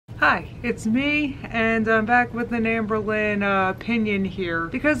Hi, it's me, and I'm back with an Amberlynn opinion here.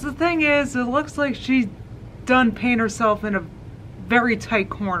 Because the thing is, it looks like she's done paint herself in a very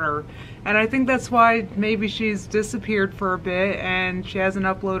tight corner. And I think that's why maybe she's disappeared for a bit and she hasn't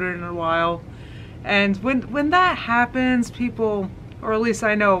uploaded in a while. And when that happens, people, or at least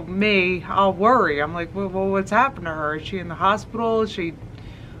I know me, I'll worry. I'm like, well, what's happened to her? Is she in the hospital? Is she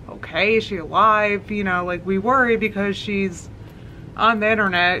okay? Is she alive? You know, like, we worry because she's on the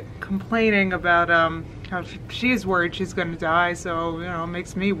internet complaining about how she's worried she's gonna die, so you know, it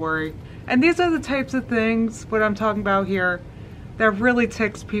makes me worry. And these are the types of things, what I'm talking about here, that really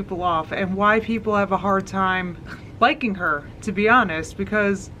ticks people off and why people have a hard time liking her, to be honest,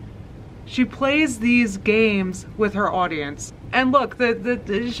 because she plays these games with her audience. And look,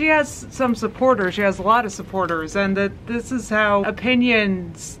 she has some supporters, she has a lot of supporters, and this is how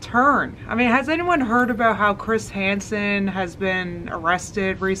opinions turn. I mean, has anyone heard about how Chris Hansen has been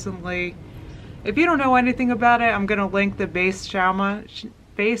arrested recently? If you don't know anything about it, I'm gonna link the bass shaman,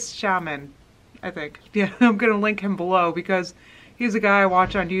 I think. Yeah, I'm gonna link him below because he's a guy I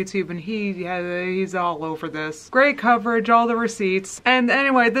watch on YouTube and he's all over this. Great coverage, all the receipts. And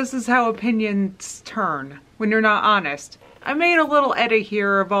anyway, this is how opinions turn when you're not honest. I made a little edit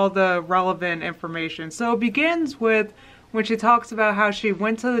here of all the relevant information. So it begins with when she talks about how she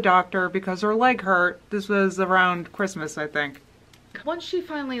went to the doctor because her leg hurt. This was around Christmas, I think. Once she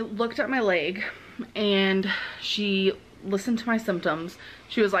finally looked at my leg and she listened to my symptoms,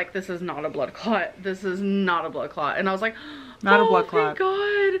 she was like, this is not a blood clot. This is not a blood clot. And I was like, not a blood clot. Thank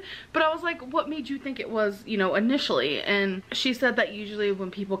God. But I was like, what made you think it was, you know, initially? And she said that usually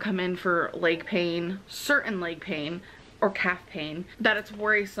when people come in for leg pain, certain leg pain, or calf pain, that it's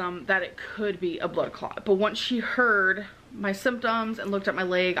worrisome that it could be a blood clot. But once she heard my symptoms and looked at my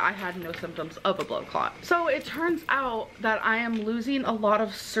leg, I had no symptoms of a blood clot. So it turns out that I am losing a lot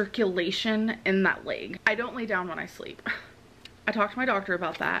of circulation in that leg. I don't lay down when I sleep. I talked to my doctor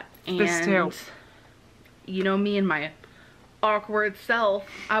about that, and this too. You know me and my awkward self,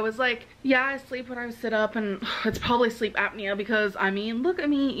 I was like, yeah, I sleep when I sit up, and it's probably sleep apnea because, I mean, look at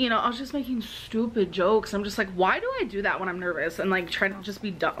me, you know, I was just making stupid jokes. I'm just like, why do I do that when I'm nervous and like trying to just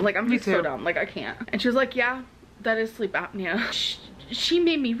be dumb? Like, I'm just so dumb, like I can't. And she was like, yeah, that is sleep apnea. She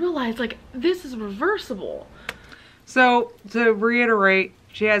made me realize, like, this is reversible. So to reiterate,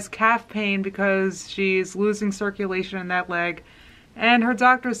 she has calf pain because she's losing circulation in that leg, and her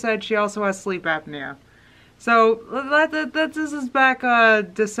doctor said she also has sleep apnea. So this is back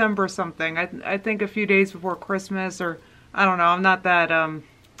December something. I think a few days before Christmas, or I don't know. I'm not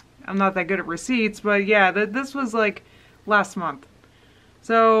that good at receipts, but yeah, this was like last month.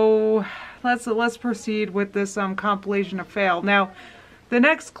 So let's proceed with this compilation of fail. Now, the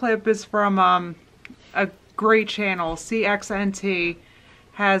next clip is from a great channel, CXNT.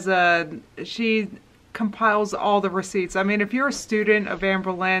 She compiles all the receipts. I mean, if you're a student of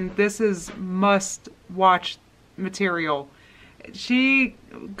Amberlynn, this is must-watch material. She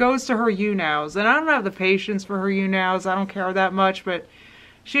goes to her YouNows, and I don't have the patience for her YouNows. I don't care that much, but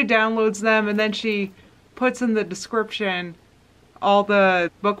she downloads them, and then she puts in the description all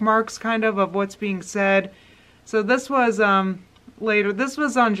the bookmarks, kind of what's being said. So this was later. This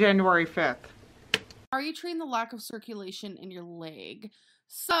was on January 5th. Are you treating the lack of circulation in your leg?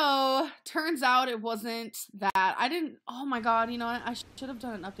 So, turns out it wasn't that. I didn't, oh my god, you know what? I should have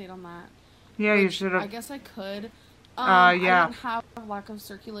done an update on that. Yeah, you should have. I guess I could. Yeah. I didn't have a lack of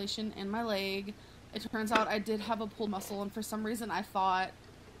circulation in my leg. It turns out I did have a pulled muscle, and for some reason I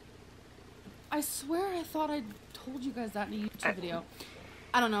swear I thought I told you guys that in a YouTube video.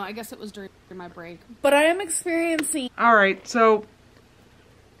 I don't know, I guess it was during my break. But I am experiencing... Alright, so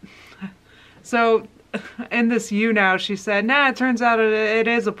in this YouNow, she said, nah, it turns out it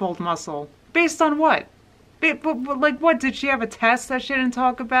is a pulled muscle. Based on what? Like, what? Did she have a test that she didn't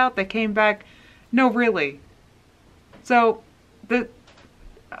talk about that came back? No, really. So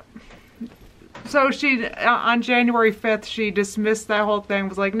she, on January 5th, she dismissed that whole thing,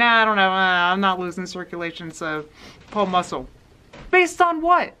 was like, nah, I don't know, I'm not losing circulation, it's a pulled muscle. Based on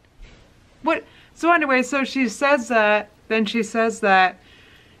what? What? So anyway, so she says that, then she says that,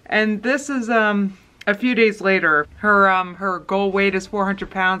 and this is, a few days later, her goal weight is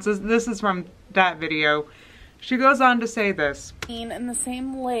 400 pounds. This is from that video. She goes on to say this. In the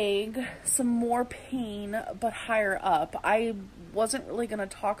same leg, some more pain, but higher up. I wasn't really going to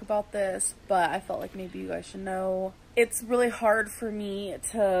talk about this, but I felt like maybe you guys should know. It's really hard for me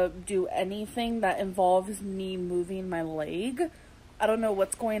to do anything that involves me moving my leg. I don't know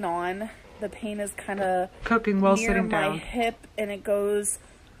what's going on. The pain is kind of cooking while near sitting my down. hip, and it goes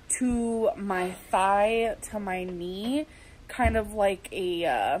to my thigh, to my knee, kind of like a,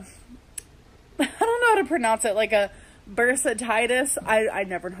 I don't know how to pronounce it, like a bursitis. I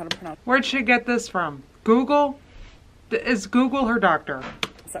never know how to pronounce it. Where'd she get this from? Google? Is Google her doctor?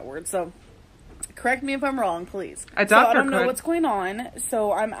 What's that word? So, correct me if I'm wrong, please. A doctor so I don't know could. what's going on.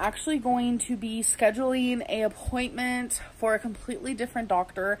 So I'm actually going to be scheduling an appointment for a completely different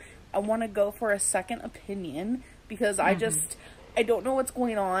doctor. I want to go for a second opinion because I don't know what's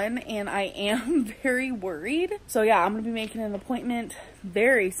going on and I am very worried. So yeah, I'm going to be making an appointment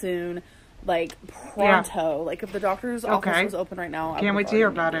very soon, like pronto. Yeah. Like if the doctor's office was open right now, can't wait to hear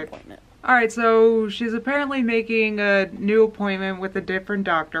about it. Alright, so she's apparently making a new appointment with a different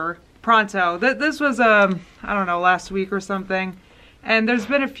doctor. Pronto. This was, I don't know, last week or something. And there's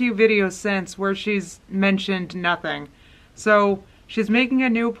been a few videos since where she's mentioned nothing. So, she's making a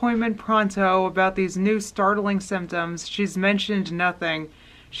new appointment pronto about these new startling symptoms. She's mentioned nothing.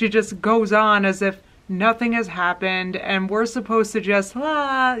 She just goes on as if nothing has happened and we're supposed to just,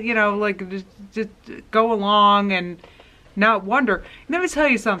 you know, like, just go along and not wonder. Let me tell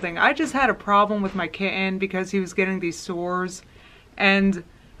you something. I just had a problem with my kitten because he was getting these sores. And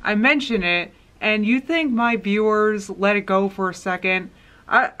I mention it, and you think my viewers let it go for a second.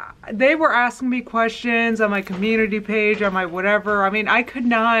 They were asking me questions on my community page, on my whatever. I mean, I could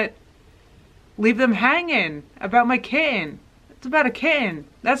not leave them hanging about my kitten. It's about a kitten.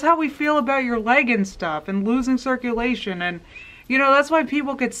 That's how we feel about your leg and stuff, and losing circulation. And, you know, that's why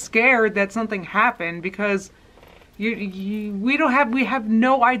people get scared that something happened, because we have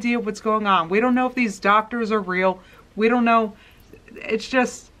no idea what's going on. We don't know if these doctors are real. We don't know. It's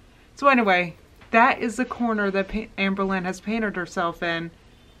just... So anyway, that is the corner that Amberlynn has painted herself in.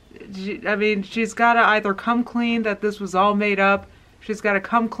 I mean, she's got to either come clean that this was all made up. She's got to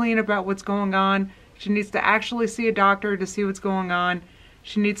come clean about what's going on. She needs to actually see a doctor to see what's going on.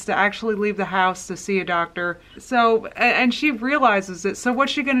 She needs to actually leave the house to see a doctor. So, and she realizes it. So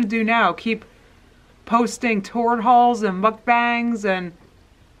what's she going to do now? Keep posting tour hauls and mukbangs and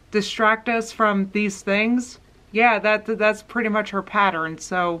distract us from these things? Yeah, that's pretty much her pattern.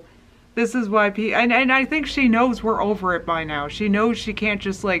 So... This is why and I think she knows we're over it by now. She knows she can't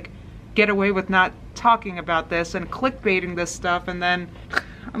just, like, get away with not talking about this and clickbaiting this stuff, and then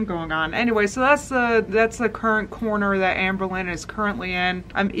I'm going on. Anyway, so that's the current corner that Amberlynn is currently in.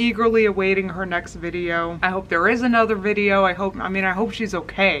 I'm eagerly awaiting her next video. I hope there is another video. I hope she's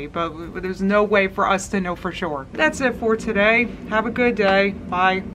okay, but there's no way for us to know for sure. That's it for today. Have a good day. Bye.